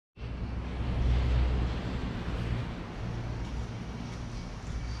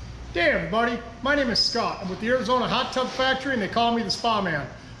Hey everybody, my name is Scott. I'm with the Arizona Hot Tub Factory and they call me the Spa Man.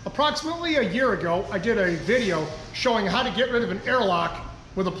 Approximately a year ago, I did a video showing how to get rid of an airlock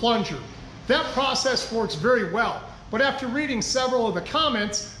with a plunger. That process works very well, but after reading several of the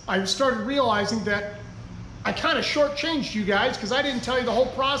comments, I started realizing that I kind of shortchanged you guys because I didn't tell you the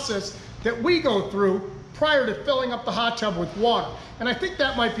whole process that we go through prior to filling up the hot tub with water. And I think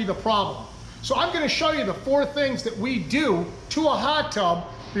that might be the problem. So I'm going to show you the 4 things that we do to a hot tub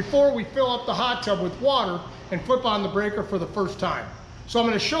before we fill up the hot tub with water and flip on the breaker for the first time. So I'm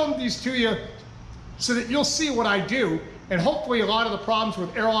going to show these to you so that you'll see what I do, and hopefully a lot of the problems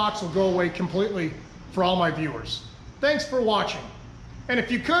with airlocks will go away completely for all my viewers. Thanks for watching. And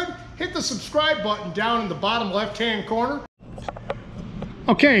if you could, hit the subscribe button down in the bottom left-hand corner.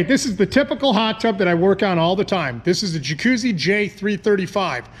 Okay, this is the typical hot tub that I work on all the time. This is a Jacuzzi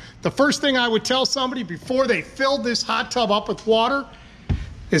J335. The first thing I would tell somebody before they fill this hot tub up with water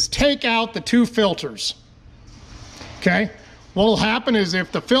is take out the 2 filters. Okay, what will happen is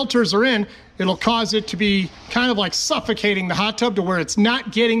if the filters are in, it'll cause it to be kind of like suffocating the hot tub to where it's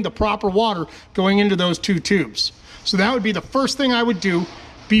not getting the proper water going into those 2 tubes. So that would be the first thing I would do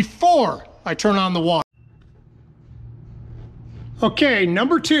before I turn on the water. Okay,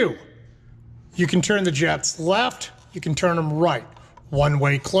 number 2, you can turn the jets left, you can turn them right. One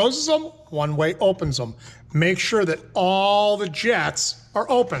way closes them, one way opens them. Make sure that all the jets are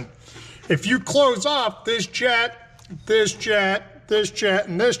open. If you close off this jet, this jet, this jet,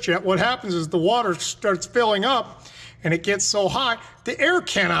 and this jet, what happens is the water starts filling up and it gets so hot, the air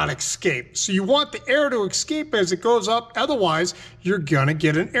cannot escape. So you want the air to escape as it goes up, otherwise you're gonna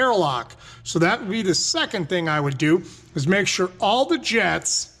get an airlock. So that would be the second thing I would do, is make sure all the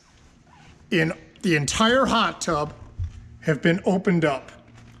jets in the entire hot tub have been opened up.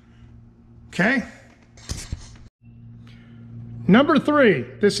 Okay? Number 3,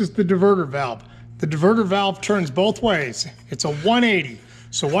 this is the diverter valve. The diverter valve turns both ways. It's a 180.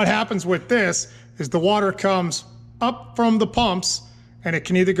 So what happens with this is the water comes up from the pumps and it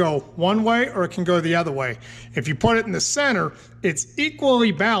can either go one way or it can go the other way. If you put it in the center, it's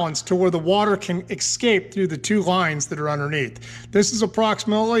equally balanced to where the water can escape through the 2 lines that are underneath. This is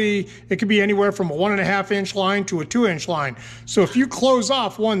approximately, it could be anywhere from a 1.5 inch line to a 2 inch line. So if you close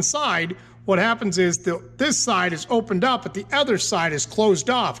off one side, what happens is this side is opened up, but the other side is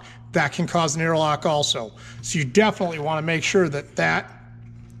closed off. That can cause an airlock also. So you definitely want to make sure that that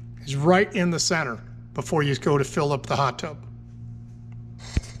is right in the center before you go to fill up the hot tub.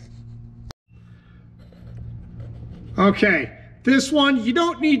 Okay, this one you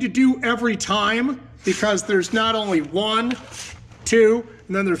don't need to do every time because there's not only 1, 2,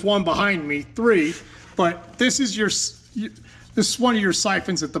 and then there's one behind me, 3, but this is one of your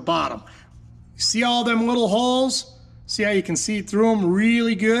siphons at the bottom. See all them little holes? See how you can see through them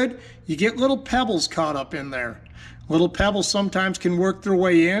really good? You get little pebbles caught up in there. Little pebbles sometimes can work their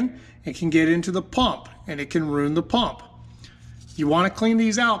way in and can get into the pump, and it can ruin the pump. You want to clean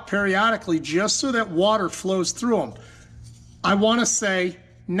these out periodically just so that water flows through them. I want to say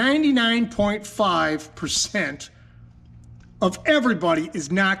 99.5% of everybody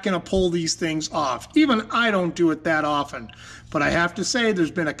is not going to pull these things off. Even I don't do it that often. But I have to say there's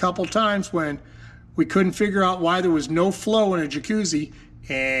been a couple times when we couldn't figure out why there was no flow in a jacuzzi,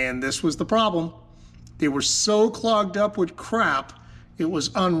 and this was the problem. They were so clogged up with crap, it was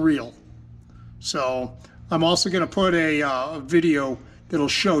unreal. So I'm also going to put a video that'll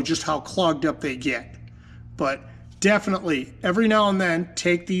show just how clogged up they get. But definitely, every now and then,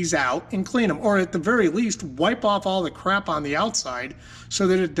 take these out and clean them. Or at the very least, wipe off all the crap on the outside so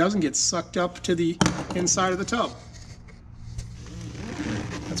that it doesn't get sucked up to the inside of the tub.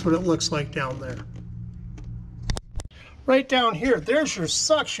 That's what it looks like down there. Right down here, there's your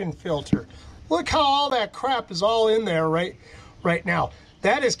suction filter. Look how all that crap is all in there right now.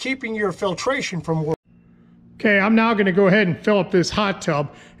 That is keeping your filtration from working. Okay, I'm now going to go ahead and fill up this hot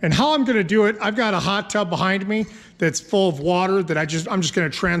tub. And how I'm going to do it, I've got a hot tub behind me that's full of water that I'm just going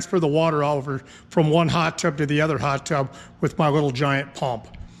to transfer the water over from one hot tub to the other hot tub with my little giant pump.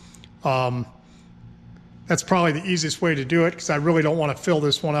 That's probably the easiest way to do it because I really don't want to fill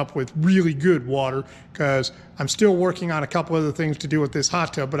this one up with really good water because I'm still working on a couple other things to do with this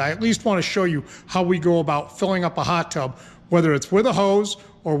hot tub, but I at least want to show you how we go about filling up a hot tub, whether it's with a hose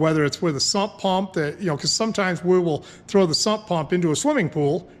or whether it's with a sump pump that, because sometimes we will throw the sump pump into a swimming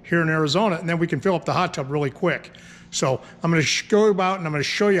pool here in Arizona and then we can fill up the hot tub really quick. So I'm going to go about and I'm going to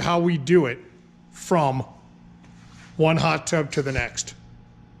show you how we do it from one hot tub to the next.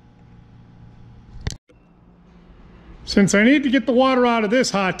 Since I need to get the water out of this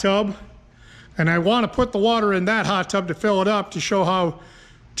hot tub, and I want to put the water in that hot tub to fill it up to show how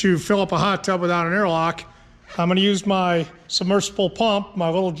to fill up a hot tub without an airlock, I'm going to use my submersible pump, my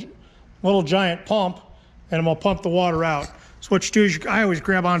little giant pump, and I'm going to pump the water out. So what you do is I always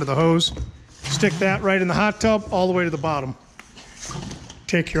grab onto the hose, stick that right in the hot tub all the way to the bottom.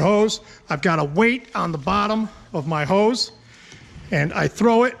 Take your hose. I've got a weight on the bottom of my hose, and I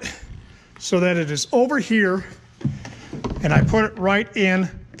throw it so that it is over here, and I put it right in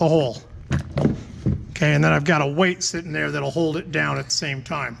the hole. Okay, and then I've got a weight sitting there that'll hold it down at the same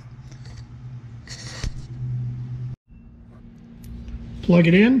time. Plug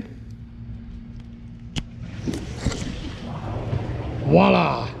it in.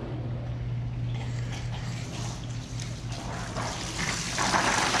 Voila!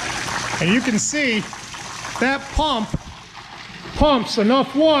 And you can see that pump pumps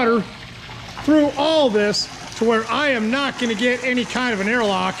enough water through all this to where I am not going to get any kind of an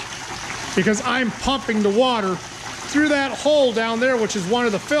airlock, because I'm pumping the water through that hole down there, which is one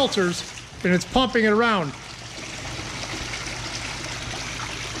of the filters, and it's pumping it around.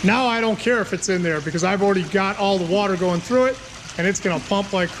 Now I don't care if it's in there, because I've already got all the water going through it, and it's going to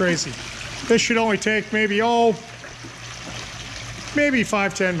pump like crazy. This should only take maybe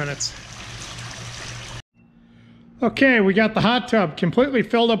 5-10 minutes. Okay, we got the hot tub completely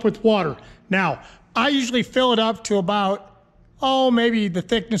filled up with water. Now, I usually fill it up to about, maybe the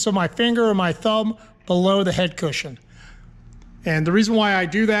thickness of my finger or my thumb below the head cushion. And the reason why I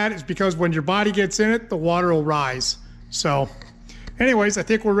do that is because when your body gets in it, the water will rise. So, anyways, I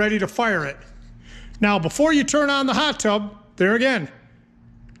think we're ready to fire it. Now, before you turn on the hot tub, there again,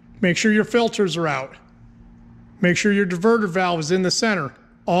 make sure your filters are out. Make sure your diverter valve is in the center.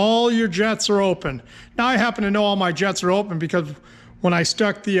 All your jets are open. Now, I happen to know all my jets are open because when I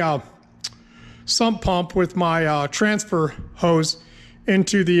stuck the sump pump with my transfer hose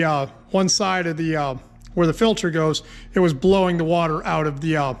into the one side of the where the filter goes, it was blowing the water out of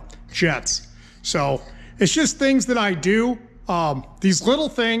the jets. So it's just things that I do. These little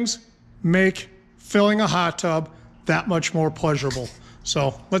things make filling a hot tub that much more pleasurable.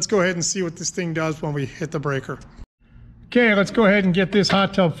 So let's go ahead and see what this thing does when we hit the breaker. Okay, let's go ahead and get this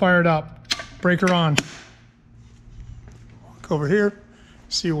hot tub fired up. Breaker on. Walk over here,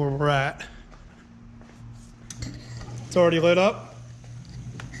 see where we're at. It's already lit up.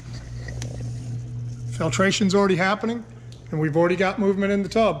 Filtration's already happening, and we've already got movement in the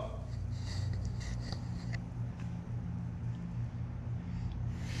tub.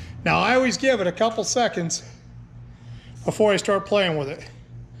 Now, I always give it a couple seconds before I start playing with it.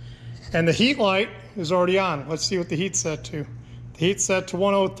 And the heat light is already on. Let's see what the heat's set to. The heat's set to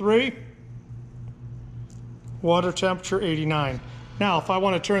 103. Water temperature 89. Now, if I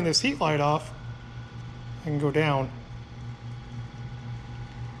want to turn this heat light off, I can go down.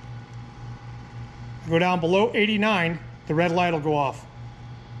 Go down below 89, the red light will go off.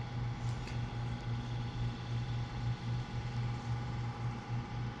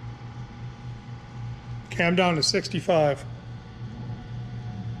 Okay, I'm down to 65.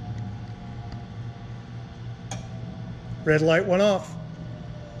 Red light went off.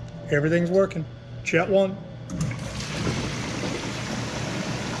 Everything's working. Jet 1.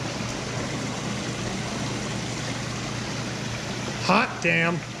 Hot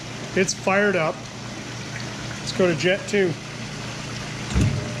damn. It's fired up. Let's go to jet 2.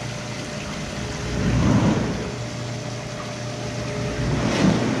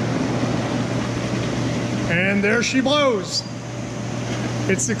 And there she blows.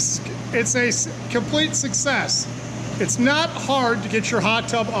 It's a complete success. It's not hard to get your hot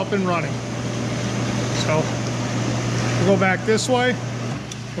tub up and running. So we'll go back this way.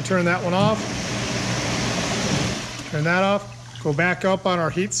 We'll turn that one off. Turn that off. Go back up on our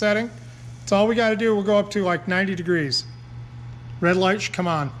heat setting. That's all we got to do. We'll go up to like 90 degrees. Red light should come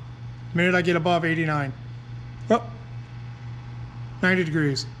on the minute I get above 89. Oh, 90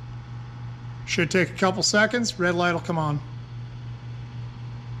 degrees. Should take a couple seconds. Red light will come on.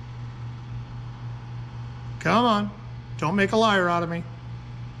 Come on. Don't make a liar out of me.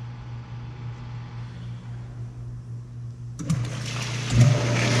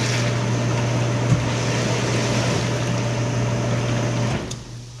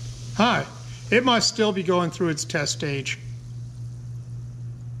 Hi. It must still be going through its test stage.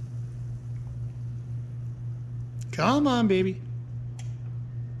 Come on, baby.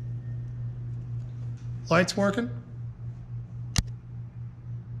 Lights working?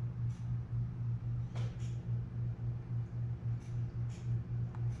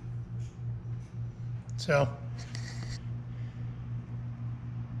 So,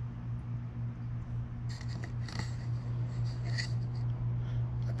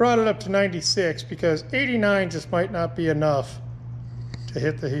 I brought it up to 96 because 89 just might not be enough to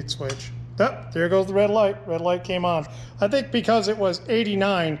hit the heat switch. Oh, there goes the red light. Red light came on. I think because it was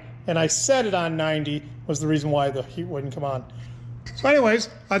 89 and I set it on 90 was the reason why the heat wouldn't come on. So anyways,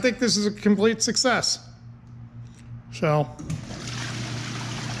 I think this is a complete success. So.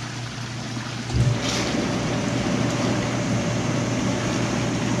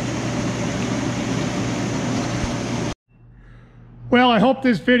 Well, I hope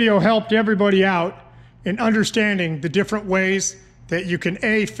this video helped everybody out in understanding the different ways that you can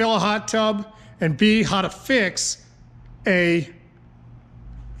A, fill a hot tub, and B, how to fix a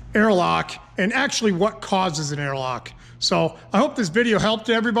airlock, and actually what causes an airlock. So I hope this video helped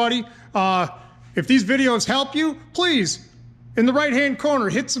everybody. If these videos help you, please, in the right-hand corner,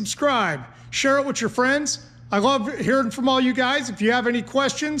 hit subscribe, share it with your friends. I love hearing from all you guys. If you have any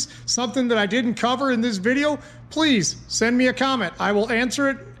questions, something that I didn't cover in this video, please send me a comment. I will answer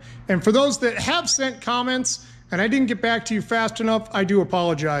it. And for those that have sent comments and I didn't get back to you fast enough, I do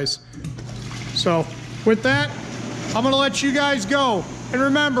apologize. So with that, I'm gonna let you guys go. And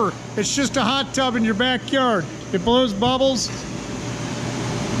remember, it's just a hot tub in your backyard. It blows bubbles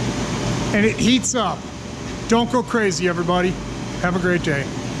and it heats up. Don't go crazy, everybody. Have a great day.